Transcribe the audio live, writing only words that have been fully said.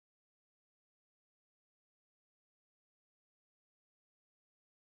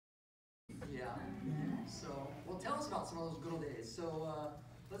So, well, tell us about some of those good old days. So,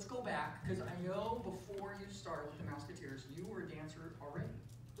 let's go back, because I know before you started with the Mouseketeers, you were a dancer already,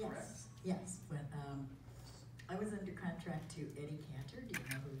 correct? Yes. When I was under contract to Eddie Cantor. Do you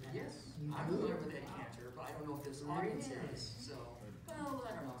know who that is? Yes, I'm familiar with Eddie Cantor, but I don't know if this audience is. So, well,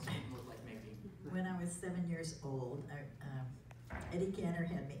 I don't know. Something look like maybe. When I was 7 years old, Eddie Cantor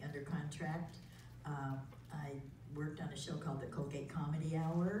had me under contract. I worked on a show called the Colgate Comedy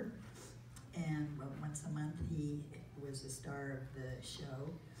Hour, and once a month he was the star of the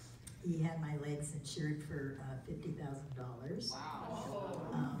show. He had my legs insured for $50,000.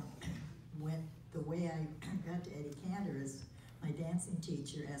 Wow. The way I got to Eddie Cantor is my dancing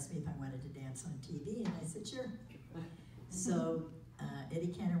teacher asked me if I wanted to dance on TV, and I said, sure. So Eddie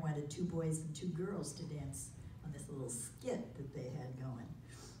Cantor wanted 2 boys and 2 girls to dance on this little skit that they had going.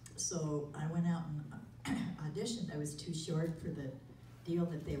 So I went out and auditioned. I was too short for the deal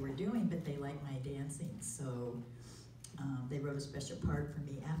that they were doing, but they liked my dancing, so they wrote a special part for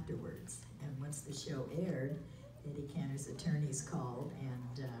me afterwards. And once the show aired, Eddie Cantor's attorneys called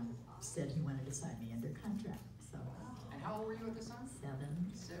and said he wanted to sign me under contract. So. And how old were you at this time? 7.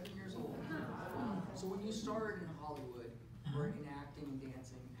 7 years old. So when you started in Hollywood, or in acting and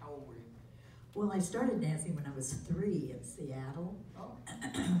dancing, how old were you? Well, I started dancing when I was 3 in Seattle. Oh.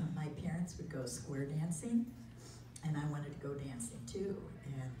 My parents would go square dancing, and I wanted to go dancing too.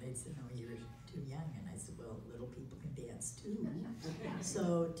 And they said, no, you're too young. And I said, well, little people can dance too.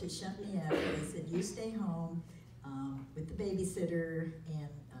 So to shut me up, they said, you stay home with the babysitter, and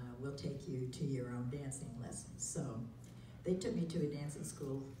we'll take you to your own dancing lessons. So they took me to a dancing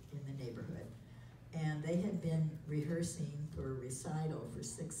school in the neighborhood. And they had been rehearsing for a recital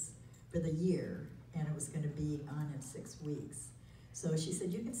for the year, and it was going to be on in 6 weeks. So she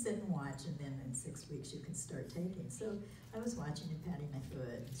said, you can sit and watch, and then in 6 weeks you can start taking. So I was watching and patting my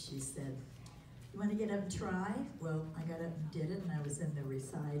foot, and she said, you want to get up and try? Well, I got up and did it, and I was in the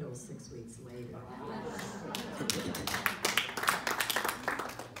recital 6 weeks later.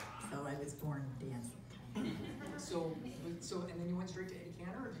 So I was born dancing. So, and then you went straight to Eddie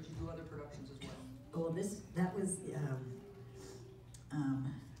Cantor, or did you do other productions as well? Well, that was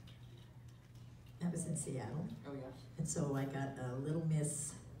in Seattle. Oh, yeah. And so I got a Little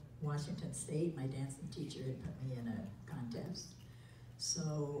Miss Washington State. My dancing teacher had put me in a contest.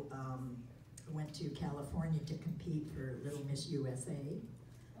 So I went to California to compete for Little Miss USA.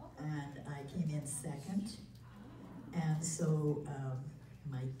 And I came in 2nd. And so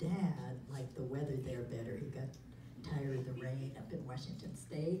my dad liked the weather there better. He got tired of the rain up in Washington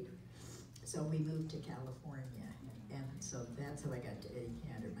State. So we moved to California, and so that's how I got to Eddie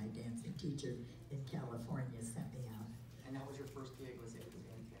Cantor. My dancing teacher in California sent me out. And that was your first gig, was Eddie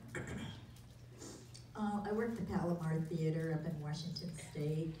Cantor? I worked the Palomar Theater up in Washington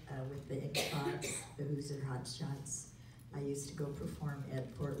State with the Ink Spots, the Hoosier Hot Shots. I used to go perform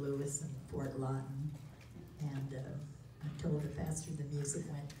at Fort Lewis and Fort Lawton, and I'm told the faster the music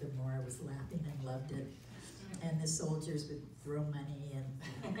went, the more I was laughing and loved it. And the soldiers would throw money,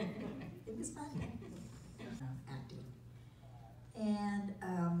 and it was fun, acting. And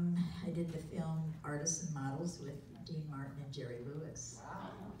I did the film Artists and Models with Dean Martin and Jerry Lewis.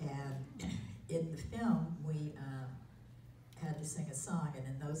 Wow. And in the film, we had to sing a song, and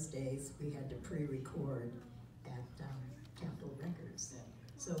in those days, we had to pre-record at Capitol Records. Yeah.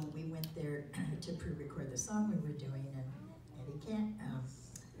 So we went there to pre-record the song we were doing, and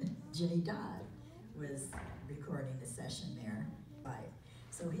Jimmy Dodd was recording the session there.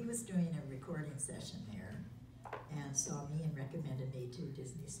 So he was doing a recording session there and saw me and recommended me to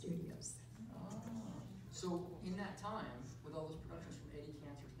Disney Studios. Oh. So in that time, with all those productions from Eddie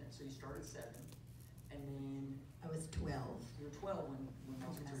Cantor, so you started 7, and then... I was 12. You were 12 when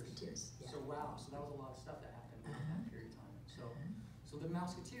Mouseketeers, yeah. So wow, so that was a lot of stuff that happened in that period of time. So the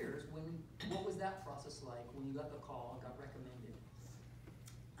Mouseketeers, what was that process like when you got the call and got recommended?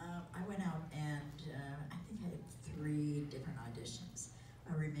 I went out and I think I had 3 different auditions.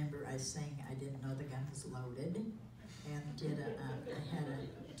 I remember I sang I Didn't Know the Gun Was Loaded, and did I had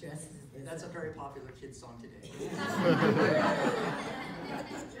a dress. That's a very popular kid's song today.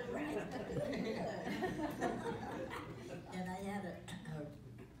 And I had a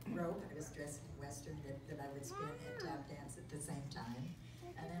rope. I was dressed in Western that I would spin and tap dance at the same time.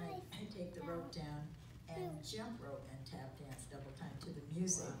 And then I'd take the rope down and jump rope and tap dance double time to the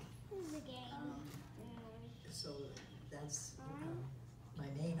music. So that's my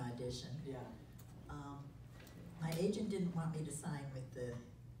main audition. Yeah. My agent didn't want me to sign with the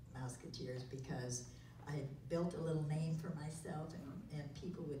Mouseketeers because I had built a little name for myself, and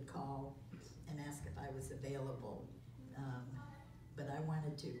people would call and ask if I was available. But I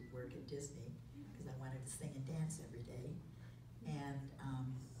wanted to work at Disney because I wanted to sing and dance every day. And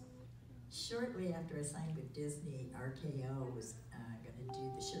shortly after I signed with Disney, RKO was going to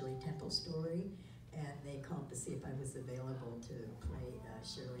do the Shirley Temple story, and they called to see if I was available to play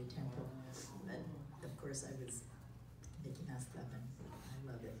Shirley Temple. But of course I was Mickey Mouse Club, and I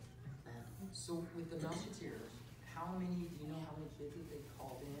love it. I'm glad. So with the Mouseketeers, how many, do you know how many kids that they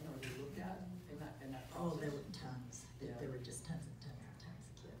called in or they looked at in that process? Oh, there were tons. Yeah. There were just tons and tons and tons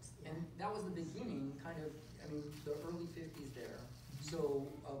of kids. Yeah. And that was the beginning, kind of, I mean, the early 50s there, so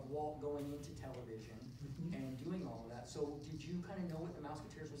of Walt going into television and doing all of that. So did you kind of know what the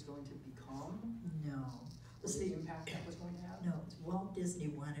Mouseketeers was going to become? No. Or the impact that was going to have? No, Walt Disney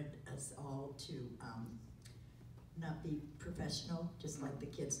wanted us all to not be professional, just like the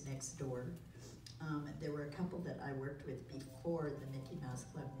kids next door. There were a couple that I worked with before the Mickey Mouse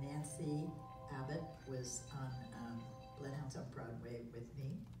Club. Nancy Abbott was on Bloodhounds on Broadway with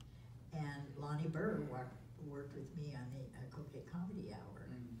me, and Lonnie Burr worked with me on the Coquet Comedy Hour.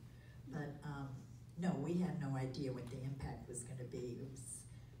 But no, we had no idea what the impact was going to be.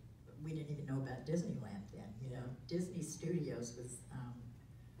 We didn't even know about Disneyland then. You know, Disney Studios was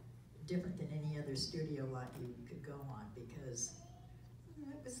different than any other studio lot you could go on, because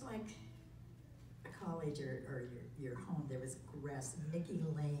it was like a college or your home. There was grass, Mickey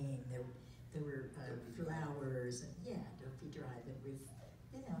Lane, there were flowers, and yeah, Dopey Drive. It was,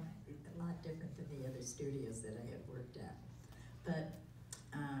 you know, a lot different than the other studios that I had worked at. But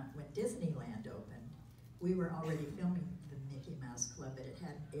when Disneyland opened, we were already filming the Mickey Mouse Club, but it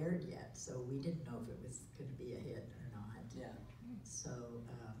hadn't aired yet, so we didn't know if it was going to be a hit or not. Yeah. So.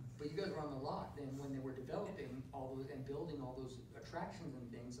 But you guys were on the lot then when they were developing all those and building all those attractions and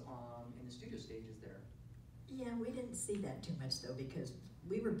things in the studio stages there. Yeah, we didn't see that too much though, because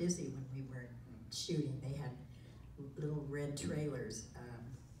we were busy when we were shooting. They had little red trailers,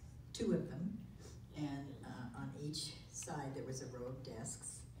 2 of them, and on each side there was a row of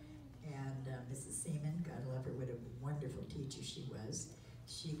desks. And Mrs. Seaman, God love her, what a wonderful teacher she was.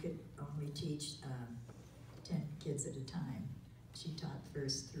 She could only teach 10 kids at a time. She taught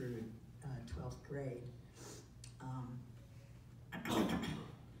 1st through 12th grade.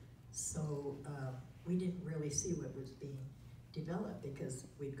 So we didn't really see what was being developed, because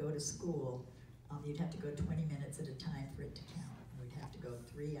we'd go to school, you'd have to go 20 minutes at a time for it to count. We'd have to go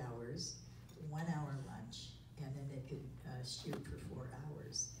 3 hours, 1 hour lunch, and then they could shoot for 4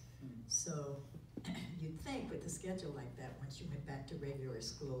 hours. So you'd think with a schedule like that, once you went back to regular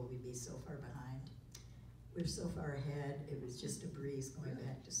school, we'd be so far behind. We're so far ahead, it was just a breeze going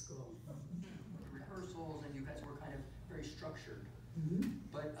back to school. Rehearsals, and you guys were kind of very structured.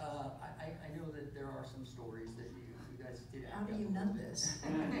 But I know that there are some stories that you guys did. How do you know this?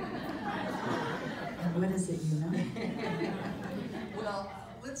 And what is it you know? Well,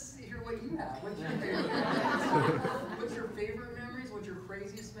 let's hear what you have. What's your favorite memories? What's your favorite memories? What's your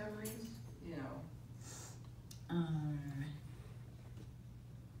craziest memories? You know.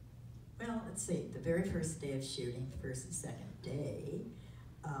 Well, let's see. The very first day of shooting, first and second day,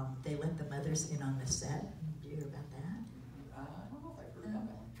 they let the mothers in on the set. Did you hear about that? I don't know if I've heard about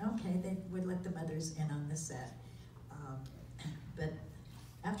that. Okay, they would let the mothers in on the set. But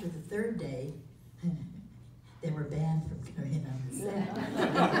after the 3rd day, they were banned from coming on the set.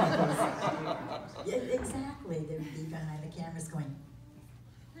 Yeah, exactly. They would be behind the cameras going,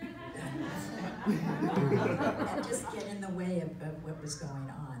 and just get in the way of what was going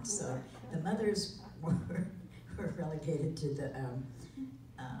on. So the mothers were relegated to the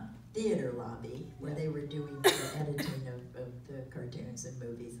theater lobby, where they were doing the editing of the cartoons and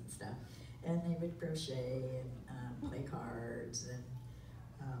movies and stuff. And they would crochet and play cards and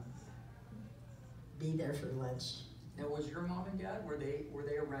be there for lunch. Now, was your mom and dad, were they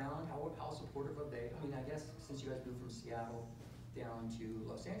around? How supportive of they? I mean, I guess since you guys moved from Seattle down to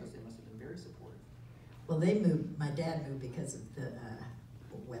Los Angeles, they must have been very supportive. Well, they moved. My dad moved because of the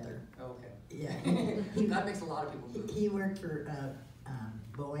weather. Okay. Yeah. That makes a lot of people move. He worked for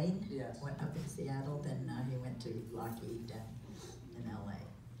Boeing. Yes. Went up in Seattle. Then he went to Lockheed in LA.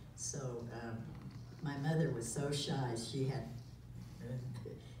 So my mother was so shy. She had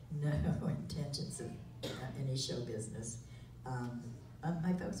no intentions of any show business.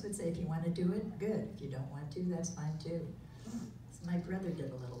 My folks would say, if you want to do it, good. If you don't want to, that's fine too. So my brother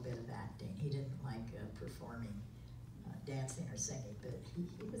did a little bit of acting. He didn't like performing, dancing or singing, but he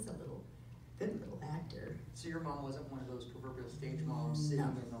was a good little actor. So your mom wasn't one of those proverbial stage moms sitting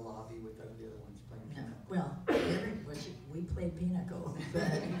in the lobby with the other ones playing piano? Well, we played Pinochle,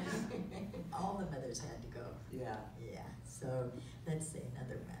 but all the mothers had to go. Yeah. Yeah, so let's see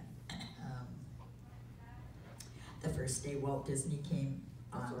another one. The first day Walt Disney came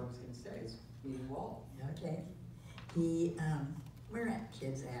on. That's what I was going to say. meeting Walt. Okay. We're at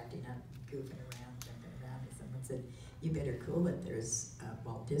kids acting up, goofing around, jumping around, and someone said, "You better cool it, there's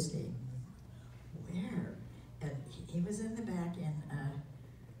Walt Disney." Where? And he was in the back in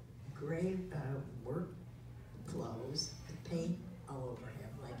gray work clothes, with paint all over him,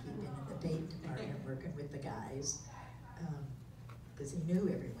 like he'd been in the paint department working with the guys, because he knew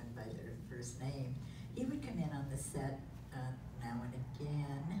everyone by their first name. He would come in on the set now and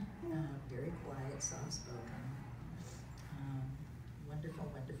again, very quiet, soft-spoken, wonderful,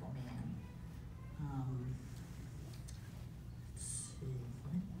 wonderful man. Let's see,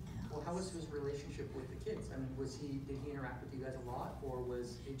 what else? Well, how was his relationship with the kids? I mean, did he interact with you guys a lot, or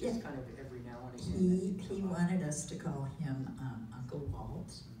was it just kind of every now and again? He wanted us to call him Uncle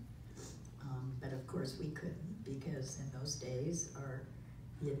Walt, but of course we couldn't, because in those days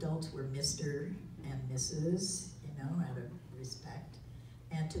the adults were Mr. and Mrs., out of respect.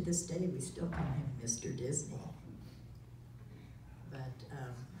 And to this day, we still call him Mr. Disney. But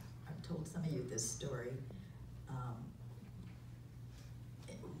I've told some of you this story.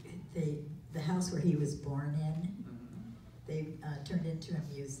 The house where he was born in, they turned into a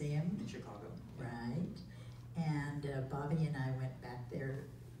museum. In Chicago. Right. And Bobby and I went back there.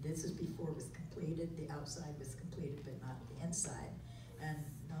 This was before it was completed. The outside was completed, but not the inside. And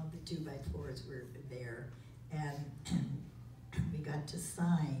all the 2x4s were there. And we got to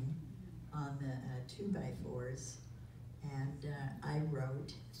sign on the 2x4s, and I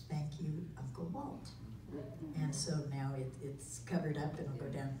wrote, "Thank you, Uncle Walt." And so now it's covered up and it'll go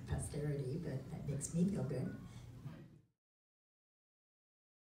down to posterity, but that makes me feel good.